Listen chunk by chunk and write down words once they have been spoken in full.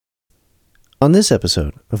On this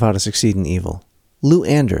episode of How to Succeed in Evil, Lou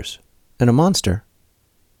Anders and a monster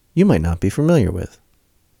you might not be familiar with.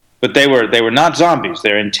 But they were not zombies.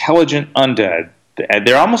 They're intelligent undead.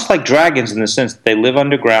 They're almost like dragons in the sense that they live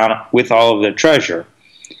underground with all of their treasure.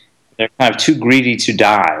 They're kind of too greedy to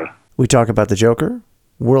die. We talk about the Joker,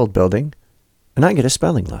 world building, and I get a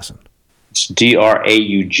spelling lesson. It's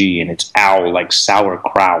D-R-A-U-G, and it's owl, like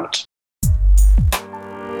sauerkraut.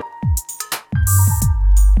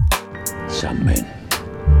 Some men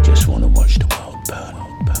just want to watch the world burn.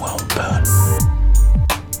 World burn.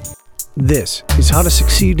 This is How to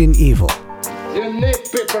Succeed in Evil. You need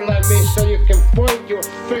people like me so you can point your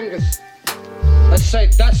fingers and say,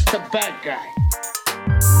 that's the bad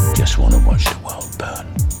guy. Just want to watch the world burn.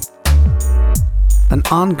 An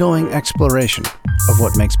ongoing exploration of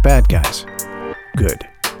what makes bad guys good.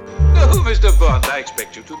 No, Mr. Bond, I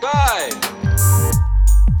expect you to die.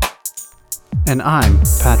 And I'm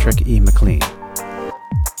Patrick E. McLean.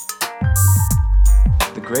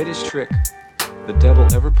 The greatest trick the devil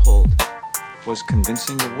ever pulled was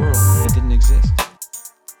convincing the world it didn't exist.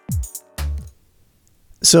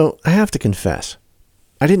 So, I have to confess,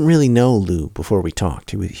 I didn't really know Lou before we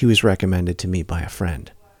talked. He was recommended to me by a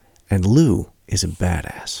friend. And Lou is a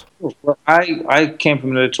badass. Well, I came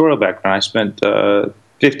from an editorial background. I spent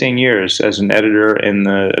 15 years as an editor in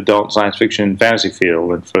the adult science fiction and fantasy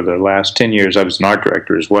field, and for the last 10 years I was an art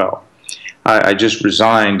director as well. I just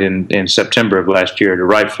resigned in September of last year to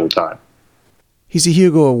write full-time. He's a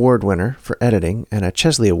Hugo Award winner for editing and a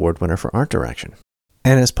Chesley Award winner for art direction,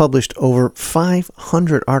 and has published over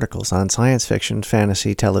 500 articles on science fiction,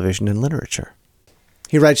 fantasy, television, and literature.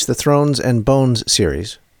 He writes the Thrones and Bones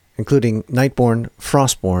series, including Nightborn,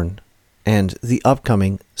 Frostborn, and the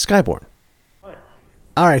upcoming Skyborn.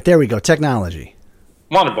 All right, there we go. Technology.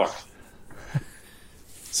 Wonderful.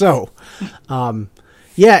 So,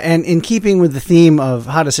 yeah, and in keeping with the theme of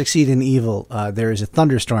How to Succeed in Evil, there is a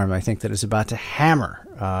thunderstorm, I think, that is about to hammer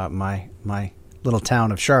my little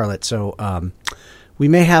town of Charlotte. So we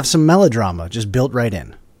may have some melodrama just built right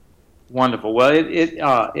in. Wonderful. Well, it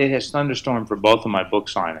has thunderstormed for both of my book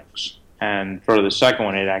signings, and for the second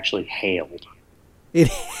one, it actually hailed.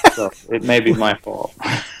 So it may be my fault.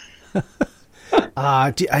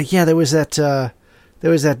 Yeah, there was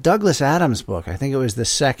that Douglas Adams book. I think it was the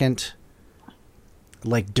second,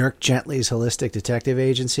 like Dirk Gently's Holistic Detective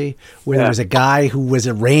Agency, where there was a guy who was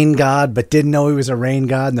a rain god but didn't know he was a rain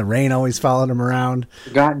god, and the rain always followed him around.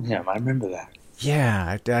 Forgotten him. I remember that.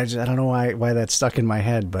 Yeah, I don't know why that stuck in my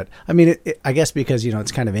head, but I mean, I guess because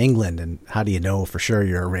it's kind of England, and how do you know for sure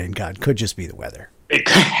you're a rain god? Could just be the weather.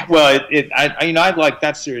 I like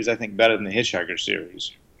that series. I think better than the Hitchhiker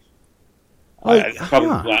series. It's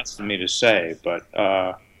probably blasphemy to say, but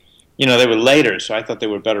they were later, so I thought they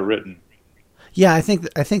were better written. Yeah, I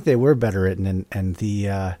think they were better written, and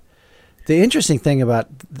the interesting thing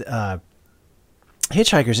about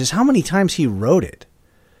Hitchhikers is how many times he wrote it.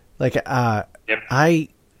 Like I've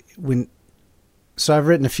written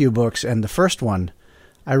a few books, and the first one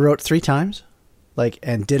I wrote 3 times,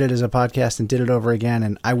 and did it as a podcast and did it over again.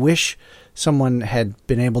 And I wish someone had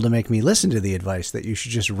been able to make me listen to the advice that you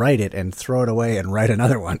should just write it and throw it away and write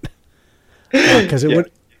another one, because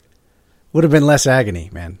it would have been less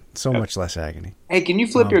agony, man. So much less agony. Hey, can you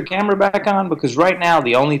flip your camera back on? Because right now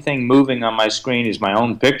the only thing moving on my screen is my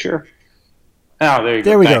own picture. Oh, there you go.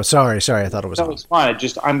 There we go. Sorry. I thought it was. That was fine.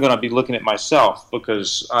 I'm going to be looking at myself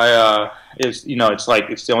because it's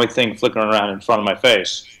the only thing flickering around in front of my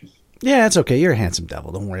face. Yeah, it's okay. You're a handsome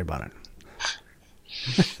devil. Don't worry about it.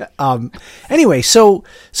 Anyway, so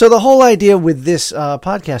the whole idea with this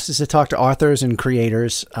podcast is to talk to authors and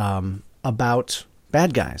creators about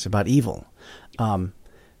bad guys, about evil,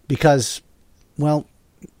 because, well,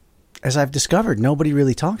 as I've discovered, nobody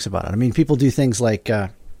really talks about it. I mean, people do things like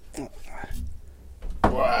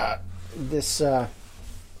this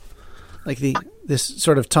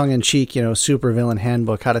sort of tongue-in-cheek, supervillain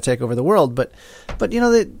handbook, How to Take Over the World, but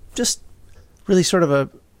they just really sort of a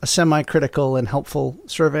semi-critical and helpful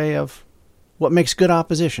survey of what makes good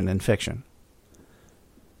opposition in fiction.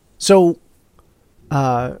 So,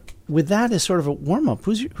 with that as sort of a warm-up,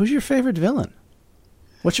 who's your favorite villain?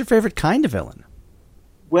 What's your favorite kind of villain?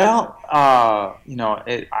 Well,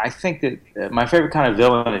 I think that my favorite kind of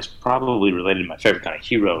villain is probably related to my favorite kind of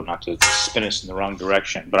hero, not to spin us in the wrong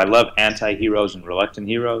direction, but I love anti-heroes and reluctant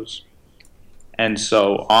heroes. And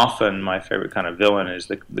so often my favorite kind of villain is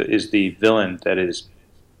the villain that is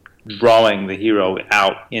drawing the hero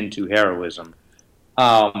out into heroism.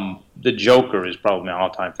 The Joker is probably my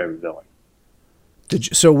all-time favorite villain.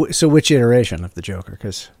 So which iteration of the Joker?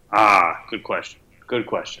 Because good question. Good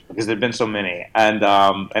question, because there've been so many, and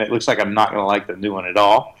it looks like I'm not going to like the new one at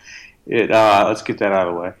all. Let's get that out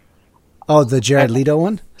of the way. Oh, the Jared Leto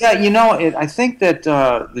one? Yeah, I think that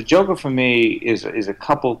the Joker for me is a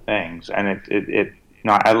couple things, and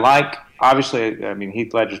I like, obviously, I mean,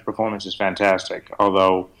 Heath Ledger's performance is fantastic,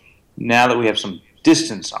 although now that we have some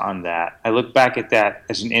distance on that, I look back at that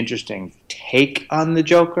as an interesting take on the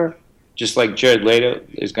Joker, just like Jared Leto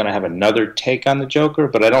is going to have another take on the Joker,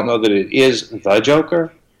 but I don't know that it is the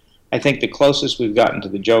Joker. I think the closest we've gotten to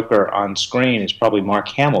the Joker on screen is probably Mark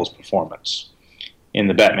Hamill's performance in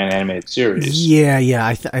the Batman animated series. Yeah,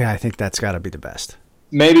 I think that's got to be the best.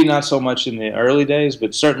 Maybe not so much in the early days,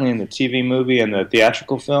 but certainly in the TV movie and the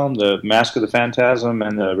theatrical film, the Mask of the Phantasm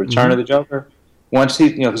and the Return of the Joker. Once he,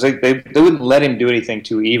 because they wouldn't let him do anything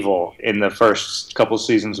too evil in the first couple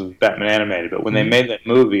seasons of Batman animated, but when they made that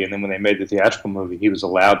movie and then when they made the theatrical movie, he was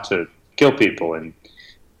allowed to kill people and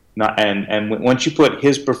once you put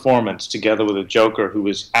his performance together with a Joker who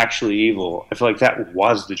was actually evil, I feel like that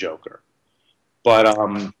was the Joker. But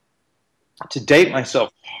to date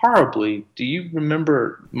myself horribly, do you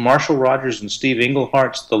remember Marshall Rogers and Steve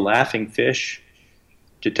Englehart's The Laughing Fish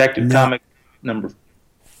Detective comic number?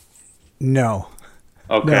 No.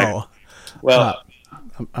 Okay. No. Well,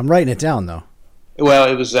 I'm writing it down though.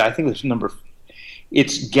 Well, it was. I think it was number.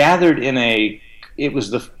 It's gathered in a. It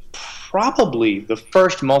was probably the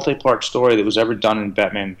first multi-part story that was ever done in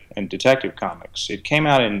Batman and Detective Comics. It came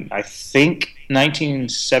out in, I think,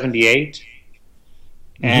 1978,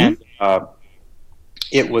 and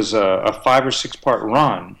it was a 5 or 6 part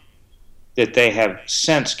run that they have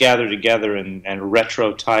since gathered together and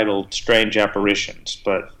retro-titled Strange Apparitions.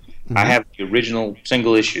 But I have the original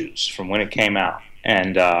single issues from when it came out,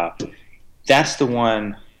 and that's the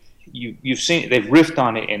one you've seen. They've riffed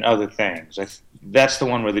on it in other things. That's the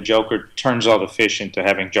one where the Joker turns all the fish into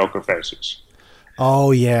having Joker faces. Oh,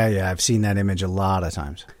 yeah. I've seen that image a lot of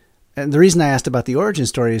times. And the reason I asked about the origin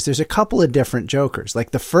story is there's a couple of different Jokers. Like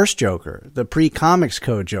the first Joker, the pre-Comics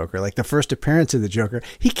Code Joker, like the first appearance of the Joker,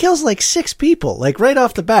 he kills like 6 people, like right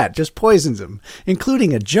off the bat, just poisons them,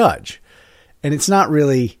 including a judge. And it's not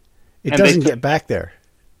really, it doesn't get back there.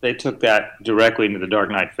 They took that directly into the Dark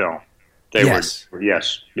Knight film. Yes,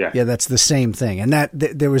 that's the same thing, and that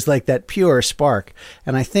there was like that pure spark.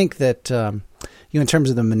 And I think that in terms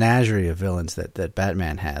of the menagerie of villains that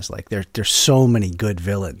Batman has, like there's so many good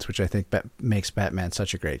villains, which I think makes Batman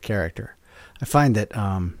such a great character. I find that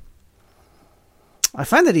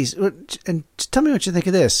he's, and tell me what you think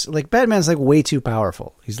of this. Like Batman's like way too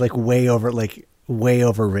powerful. He's like way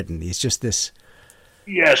overwritten. He's just this.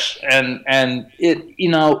 Yes, and it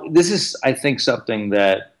this is, I think, something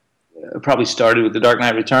that probably started with The Dark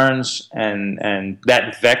Knight Returns, and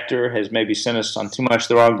that vector has maybe sent us on too much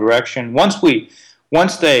the wrong direction. Once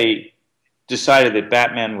they decided that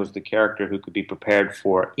Batman was the character who could be prepared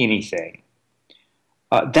for anything,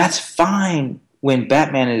 that's fine when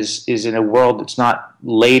Batman is in a world that's not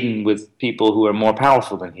laden with people who are more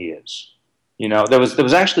powerful than he is. There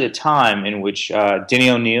was actually a time in which Denny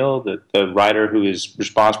O'Neil, the writer who is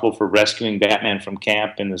responsible for rescuing Batman from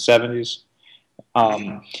camp in the 70s,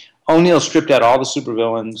 O'Neil stripped out all the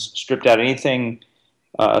supervillains, stripped out anything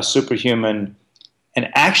superhuman, and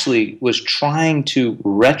actually was trying to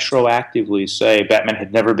retroactively say Batman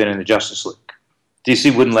had never been in the Justice League.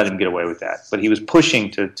 DC wouldn't let him get away with that, but he was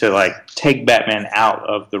pushing to like take Batman out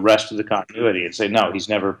of the rest of the continuity and say, no, he's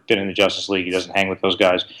never been in the Justice League, he doesn't hang with those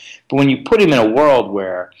guys. But when you put him in a world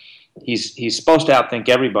where he's supposed to outthink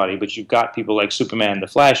everybody, but you've got people like Superman and the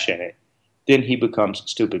Flash in it, then he becomes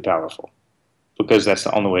stupid powerful, because that's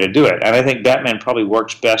the only way to do it. And I think Batman probably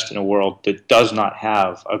works best in a world that does not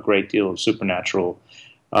have a great deal of supernatural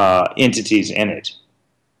entities in it,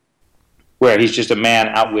 where he's just a man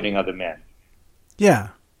outwitting other men. Yeah.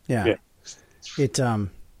 It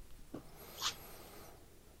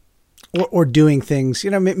or doing things,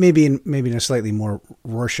 maybe in a slightly more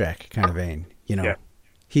Rorschach kind of vein.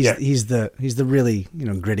 He's the really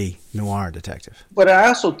gritty noir detective. But I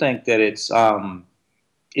also think that it's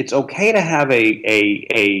okay to have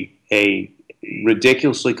a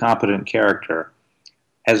ridiculously competent character,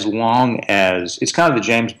 as long as it's kind of the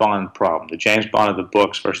James Bond problem, the James Bond of the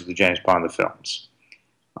books versus the James Bond of the films.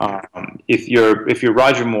 If you're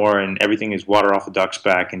Roger Moore and everything is water off a duck's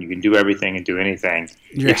back and you can do everything and do anything,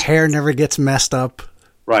 your hair never gets messed up.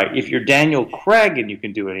 Right. If you're Daniel Craig and you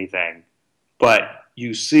can do anything, but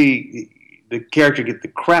you see the character get the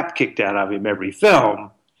crap kicked out of him every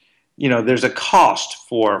film, there's a cost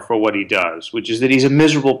for what he does, which is that he's a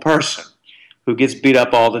miserable person who gets beat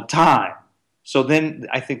up all the time. So then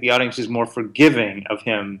I think the audience is more forgiving of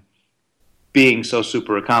him being so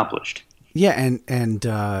super accomplished. Yeah, and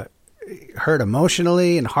hurt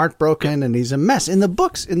emotionally and heartbroken, and he's a mess. In the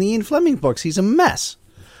books, in the Ian Fleming books, he's a mess.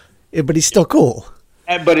 But he's still cool.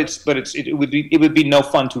 But it would be no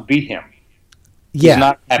fun to be him. Yeah. He's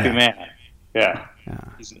not a happy man. Yeah.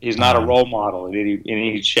 He's not a role model in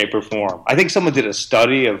any shape or form. I think someone did a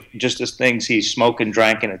study of just the things he smoked and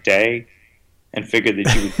drank in a day and figured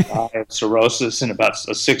that you would die of cirrhosis in about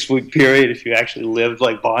a 6-week period if you actually lived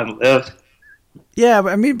like Bond lived. Yeah,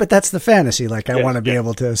 but that's the fantasy. Like, I want to be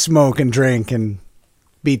able to smoke and drink and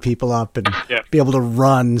beat people up and be able to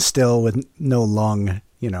run still with no lung,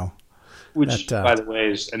 Which, by the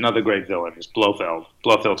way, is another great villain, is Blofeld.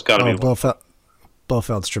 Blofeld's got to be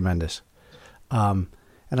Blofeld's tremendous. And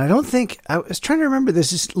I don't think, I was trying to remember,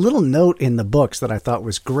 there's this little note in the books that I thought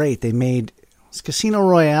was great. They made Casino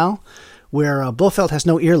Royale, where Blofeld has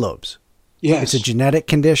no earlobes. Yes. It's a genetic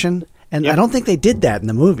condition. And I don't think they did that in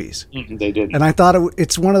the movies. They did. And I thought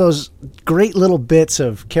it's one of those great little bits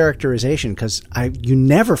of characterization, because you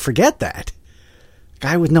never forget that.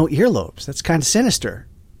 Guy with no earlobes. That's kind of sinister.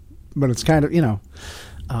 But it's kind of,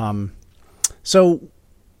 so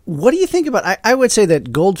what do you think about, I would say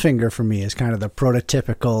that Goldfinger for me is kind of the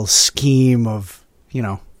prototypical scheme of,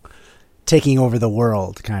 taking over the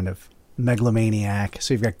world, kind of megalomaniac.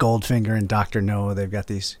 So you've got Goldfinger and Dr. No. They've got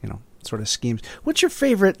these, sort of schemes. What's your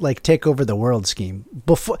favorite, like, take over the world scheme?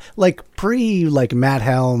 Before, like, Matt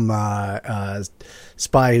Helm,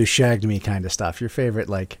 Spy Who Shagged Me kind of stuff. Your favorite,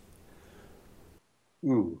 like...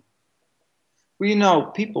 Ooh. Well,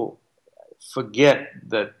 people forget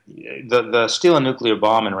that the steal a nuclear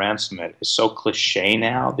bomb and ransom it is so cliche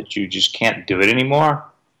now that you just can't do it anymore.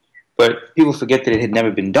 But people forget that it had never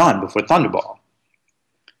been done before Thunderball.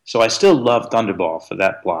 So I still love Thunderball for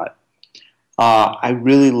that plot. I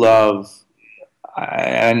really love,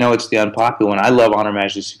 I know it's the unpopular one, I love Honor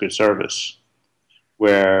Majesty's Secret Service,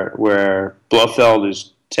 where Blofeld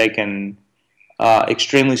is taken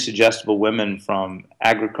extremely suggestible women from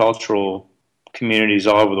agricultural communities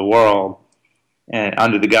all over the world, and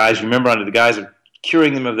under the guise of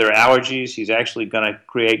curing them of their allergies, he's actually going to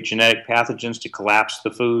create genetic pathogens to collapse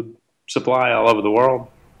the food supply all over the world.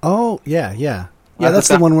 Oh, yeah. Yeah, that's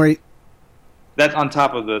the one where that's on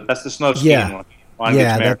top of that's the snow skiing one.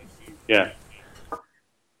 Yeah.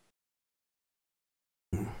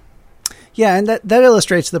 Yeah, and that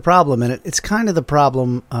illustrates the problem, and it's kind of the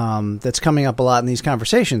problem that's coming up a lot in these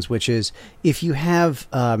conversations, which is if you have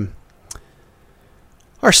our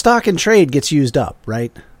stock and trade gets used up,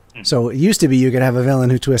 right? So it used to be you could have a villain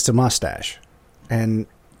who twists a mustache, and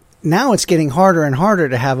now it's getting harder and harder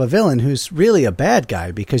to have a villain who's really a bad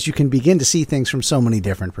guy, because you can begin to see things from so many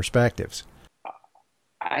different perspectives.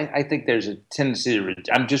 I think there's a tendency to.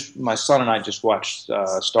 My son and I just watched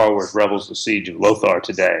Star Wars: Rebels: The Siege of Lothar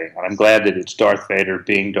today, and I'm glad that it's Darth Vader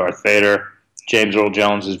being Darth Vader. James Earl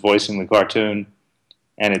Jones is voicing the cartoon,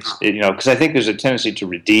 and it's because I think there's a tendency to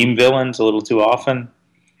redeem villains a little too often,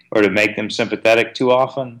 or to make them sympathetic too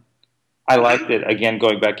often. I like that, again,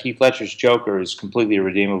 going back, Heath Ledger's Joker is completely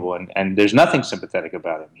irredeemable, and there's nothing sympathetic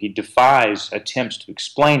about him. He defies attempts to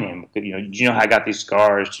explain him. Do you know how I got these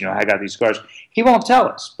scars? Do you know how I got these scars? He won't tell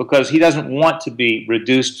us, because he doesn't want to be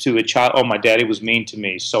reduced to a child, my daddy was mean to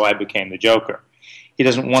me, so I became the Joker. He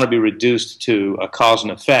doesn't want to be reduced to a cause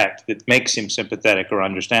and effect that makes him sympathetic or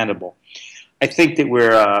understandable. I think that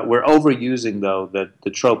we're overusing, though,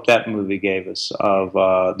 the trope that movie gave us of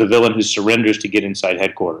the villain who surrenders to get inside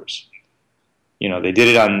headquarters. They did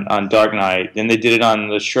it on Dark Knight, then they did it on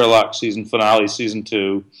the Sherlock season finale, season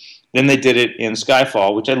 2, then they did it in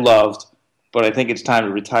Skyfall, which I loved, but I think it's time to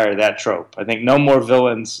retire that trope. I think no more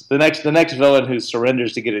villains. The next villain who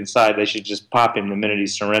surrenders to get inside, they should just pop him the minute he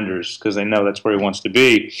surrenders, because they know that's where he wants to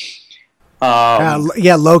be.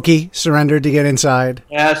 Loki surrendered to get inside.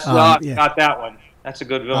 Yes, not that one. That's a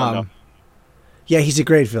good villain, though. Yeah, he's a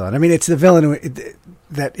great villain. I mean, it's the villain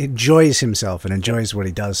that enjoys himself and enjoys what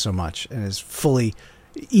he does so much, and is fully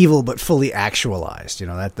evil but fully actualized.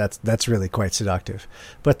 That's really quite seductive.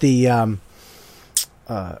 But the and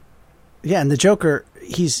the Joker,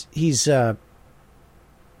 he's an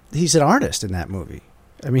artist in that movie.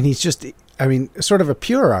 I mean, he's sort of a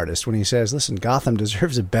pure artist when he says, "Listen, Gotham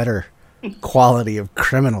deserves a better quality of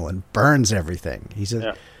criminal," and burns everything.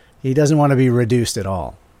 He doesn't want to be reduced at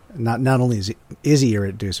all. Not only is he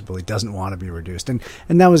irreducible, he doesn't want to be reduced. And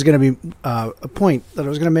that was going to be a point that I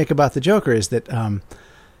was going to make about the Joker, is that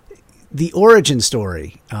the origin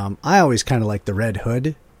story, I always kind of like the Red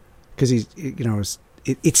Hood, because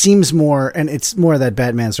it seems more, and it's more that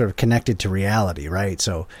Batman sort of connected to reality, right?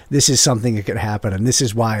 So this is something that could happen, and this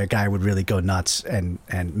is why a guy would really go nuts and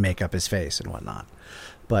make up his face and whatnot.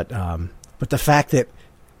 But the fact that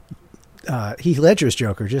Heath Ledger's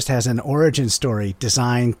Joker just has an origin story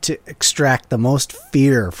designed to extract the most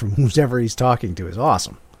fear from whoever he's talking to. Is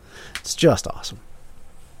awesome. It's just awesome.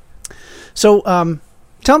 So,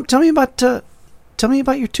 tell me about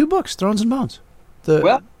your two books, Thrones and Bones.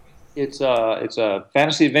 Well, it's a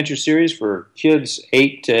fantasy adventure series for kids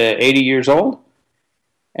 8 to 80 years old,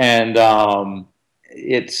 and the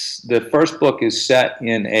first book is set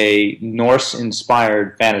in a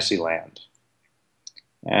Norse-inspired fantasy land,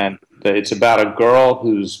 and it's about a girl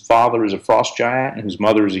whose father is a frost giant and whose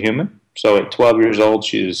mother is a human. So at 12 years old,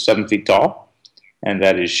 she is 7 feet tall, and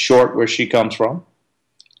that is short where she comes from.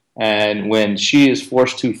 And when she is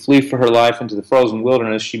forced to flee for her life into the frozen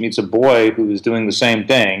wilderness, she meets a boy who is doing the same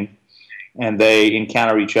thing, and they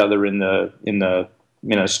encounter each other in the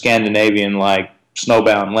Scandinavian-like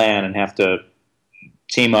snowbound land and have to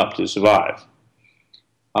team up to survive.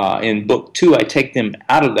 In book 2, I take them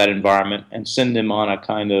out of that environment and send them on a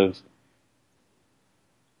kind of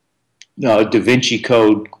Da Vinci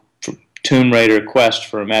Code Tomb Raider quest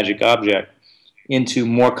for a magic object into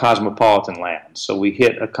more cosmopolitan lands. So we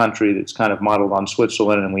hit a country that's kind of modeled on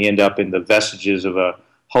Switzerland, and we end up in the vestiges of a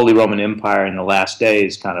Holy Roman Empire in the last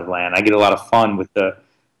days kind of land. I get a lot of fun with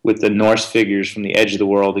the Norse figures from the edge of the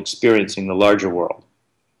world experiencing the larger world.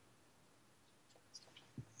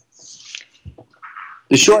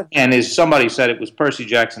 The shorthand is somebody said it was Percy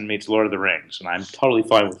Jackson meets Lord of the Rings, and I'm totally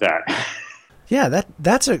fine with that. Yeah,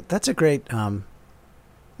 that's a great.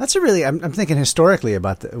 That's a really. I'm thinking historically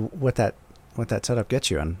about what that setup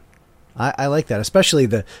gets you, and I like that, especially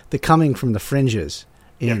the coming from the fringes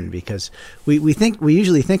in, because we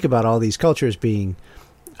usually think about all these cultures being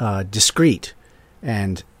discrete,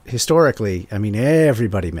 and historically, I mean,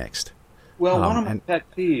 everybody mixed. Well, one of my pet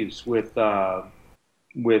peeves with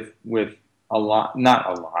a lot,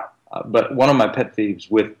 not a lot, but one of my pet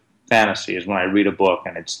peeves with fantasy is when I read a book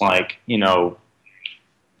and it's like,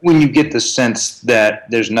 when you get the sense that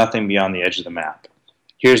there's nothing beyond the edge of the map.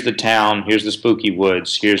 Here's the town, here's the spooky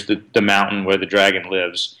woods, here's the mountain where the dragon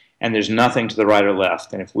lives, and there's nothing to the right or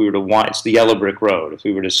left. And if we were to it's the yellow brick road. If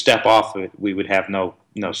we were to step off of it, we would have no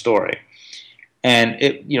story. And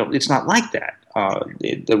it's not like that.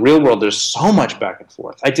 The real world, there's so much back and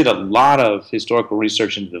forth. I did a lot of historical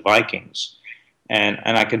research into the Vikings, and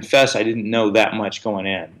I confess I didn't know that much going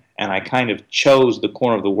in. And I kind of chose the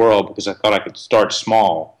corner of the world because I thought I could start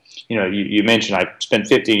small. You mentioned I spent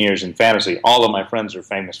 15 years in fantasy. All of my friends are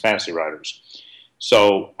famous fantasy writers.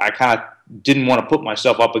 So I kind of didn't want to put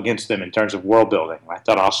myself up against them in terms of world building. I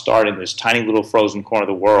thought I'll start in this tiny little frozen corner of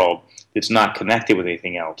the world that's not connected with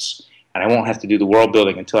anything else. And I won't have to do the world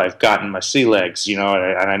building until I've gotten my sea legs, and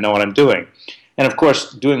I know what I'm doing. And of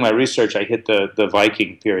course, doing my research, I hit the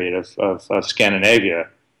Viking period of Scandinavia.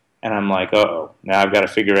 And I'm like, uh-oh, now I've got to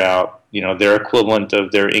figure out, their equivalent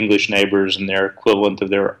of their English neighbors and their equivalent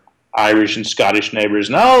of their Irish and Scottish neighbors.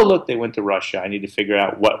 And, oh, look, they went to Russia. I need to figure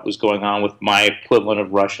out what was going on with my equivalent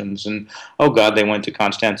of Russians. And, oh, God, they went to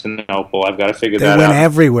Constantinople. I've got to figure that out. They went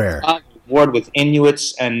everywhere. Warred with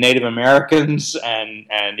Inuits and Native Americans. And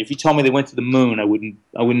if you told me they went to the moon, I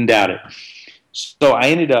wouldn't doubt it. So I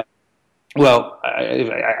ended up,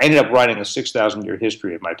 I ended up writing a 6,000-year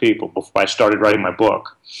history of my people before I started writing my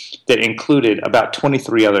book that included about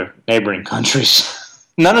 23 other neighboring countries.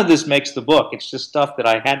 None of this makes the book. It's just stuff that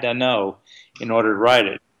I had to know in order to write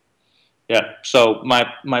it. Yeah, so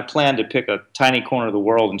my plan to pick a tiny corner of the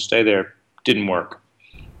world and stay there didn't work.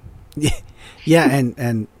 Yeah,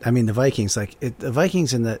 and I mean the Vikings, the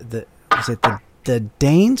Vikings and was it the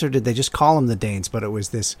Danes, or did they just call them the Danes? But it was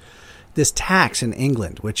this tax in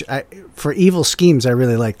England, which for evil schemes I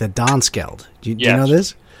really like, the Danskeld. Do you know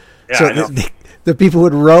this? Yeah, so I know. The people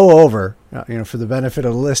would row over, for the benefit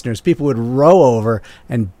of the listeners, people would row over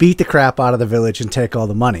and beat the crap out of the village and take all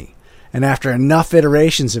the money. And after enough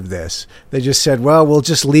iterations of this, they just said, well, we'll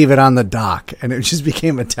just leave it on the dock. And it just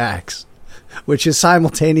became a tax, which is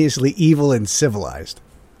simultaneously evil and civilized.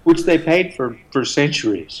 Which they paid for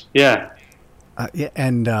centuries. Yeah.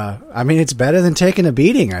 I mean, it's better than taking a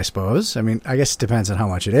beating, I suppose. I mean, I guess it depends on how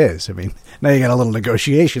much it is. I mean, now you got a little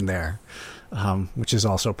negotiation there, which is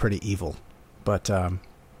also pretty evil. But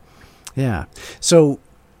yeah. So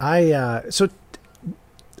I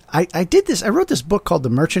did this. I wrote this book called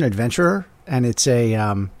The Merchant Adventurer, and it's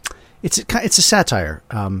a satire.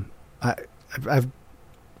 I've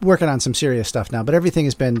working on some serious stuff now, but everything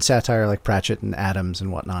has been satire, like Pratchett and Adams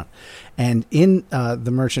and whatnot. And in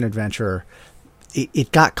The Merchant Adventurer,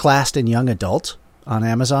 it got classed in young adult on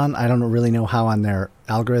Amazon. I don't really know how on their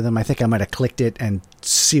algorithm. I think I might have clicked it and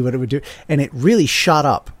see what it would do. And it really shot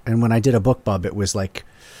up. And when I did a BookBub, it was like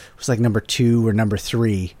number 2 or number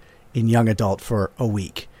 3 in young adult for a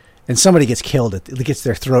week. and somebody gets killed. It gets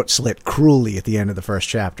their throat slit cruelly at the end of the first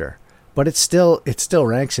chapter. But it still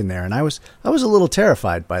ranks in there, and I was a little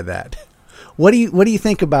terrified by that. What do you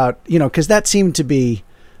think about, because that seemed to be,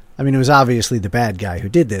 I mean, it was obviously the bad guy who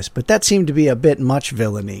did this, but that seemed to be a bit much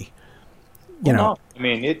villainy. No, I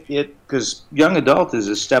mean it because young adult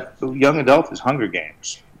is Hunger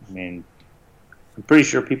Games. I mean, I'm pretty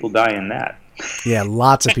sure people die in that. Yeah,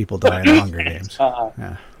 lots of people die in Hunger Games.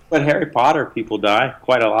 Yeah. But Harry Potter, people die.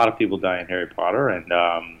 Quite a lot of people die in Harry Potter, and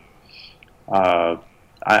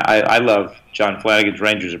I love John Flanagan's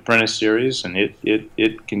Ranger's Apprentice series, and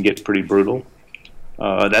it can get pretty brutal.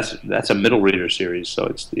 That's a middle reader series,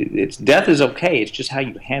 so it's death is okay. It's just how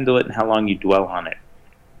you handle it and how long you dwell on it.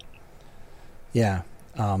 Yeah,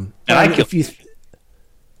 and I kill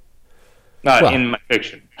in my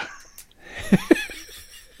fiction.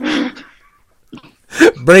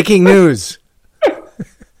 Breaking news.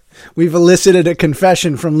 We've elicited a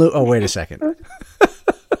confession from Lou. Oh, wait a second.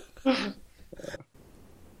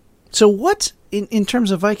 So what, in terms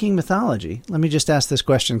of Viking mythology, let me just ask this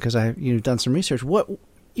question because you've done some research. What,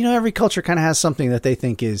 every culture kind of has something that they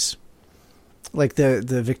think is, like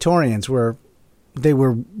the Victorians they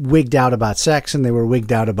were wigged out about sex and they were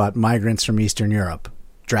wigged out about migrants from Eastern Europe.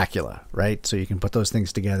 Dracula, right? So you can put those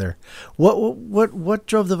things together. What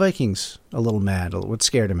drove the Vikings a little mad? What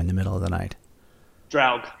scared them in the middle of the night?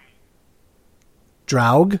 Draug.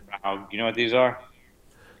 Draug? You know what these are?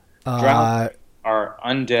 Draug are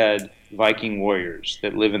undead Viking warriors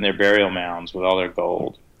that live in their burial mounds with all their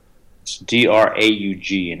gold. It's Draug,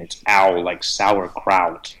 and it's owl, like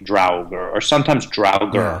sauerkraut, Draug, or sometimes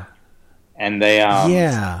Draugr. Yeah. And they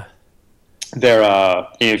they're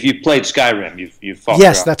if you've played Skyrim, you've fought.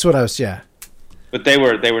 Yes, that's what I was. Yeah, but they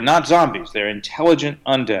were not zombies. They're intelligent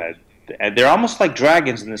undead. They're almost like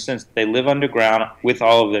dragons in the sense that they live underground with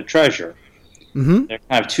all of their treasure. Mm-hmm. They're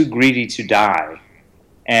kind of too greedy to die,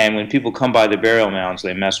 and when people come by the burial mounds,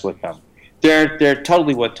 they mess with them. They're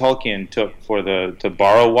totally what Tolkien took for the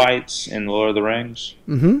Borrow-wights in Lord of the Rings.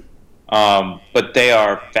 Mm-hmm. But they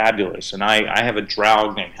are fabulous, and I have a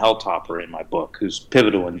Draug named Helltopper in my book, who's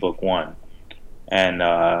pivotal in book 1, and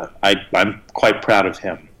I'm quite proud of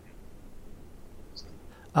him.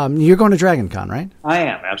 You're going to Dragon Con, right? I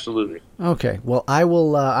am, absolutely. Okay, well, I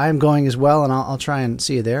will. I'm going as well, and I'll try and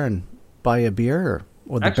see you there and buy you a beer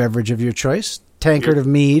or the beverage of your choice, tankard of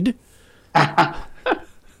mead.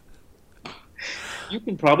 You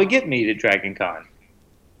can probably get mead at Dragon Con.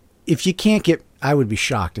 If you can't get, I would be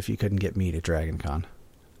shocked if you couldn't get mead at Dragon Con.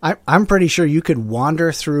 I'm pretty sure you could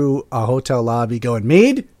wander through a hotel lobby going,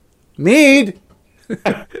 mead,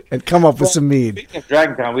 and come up with some mead. Speaking of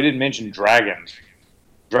Dragon Con, we didn't mention dragons.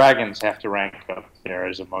 Dragons have to rank up there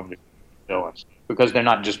as among the villains because they're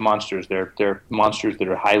not just monsters. They're monsters that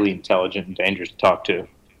are highly intelligent and dangerous to talk to.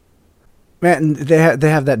 Man, they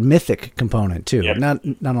have that mythic component too. Yep.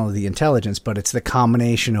 Not only the intelligence, but it's the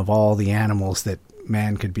combination of all the animals that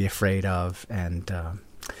man could be afraid of. And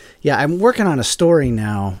I'm working on a story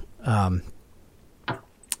now.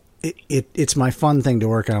 It's my fun thing to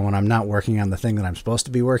work on when I'm not working on the thing that I'm supposed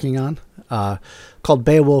to be working on, called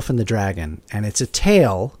Beowulf and the Dragon. And it's a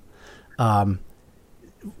tale,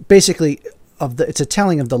 basically, it's a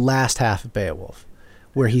telling of the last half of Beowulf,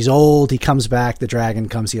 where he's old, he comes back, the dragon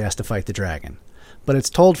comes, he has to fight the dragon. But it's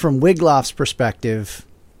told from Wiglaf's perspective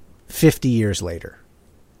 50 years later.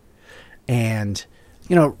 And,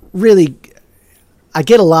 really, I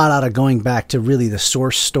get a lot out of going back to really the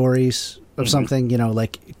source stories of something,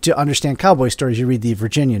 like to understand cowboy stories, you read The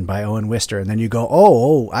Virginian by Owen Wister, and then you go,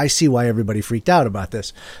 oh, I see why everybody freaked out about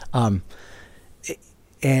this.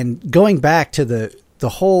 And going back to the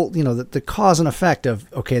whole, the cause and effect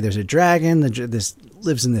of, okay, there's a dragon, this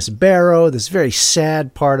lives in this barrow, this very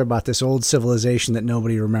sad part about this old civilization that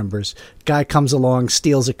nobody remembers. Guy comes along,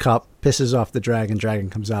 steals a cup, pisses off the dragon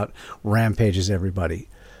comes out, rampages everybody.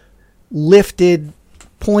 Lifted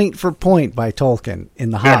point for point by Tolkien in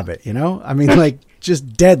The Hobbit, I mean, like, just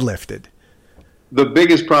deadlifted. The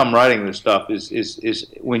biggest problem writing this stuff is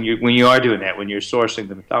when you are doing that, when you're sourcing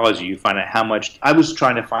the mythology, you find out how much. I was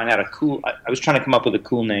trying to come up with a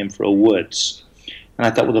cool name for a woods, and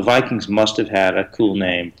I thought, well, the Vikings must have had a cool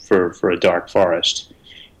name for a dark forest,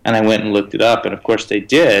 and I went and looked it up, and of course they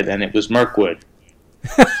did, and it was Mirkwood.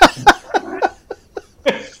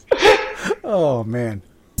 Oh man.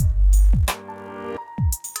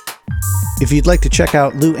 If you'd like to check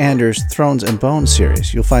out Lou Anders' Thrones and Bones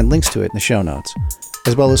series, you'll find links to it in the show notes,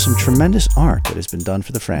 as well as some tremendous art that has been done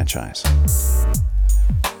for the franchise.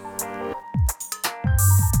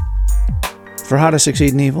 For How to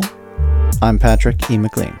Succeed in Evil, I'm Patrick E.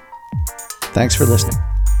 McLean. Thanks for listening.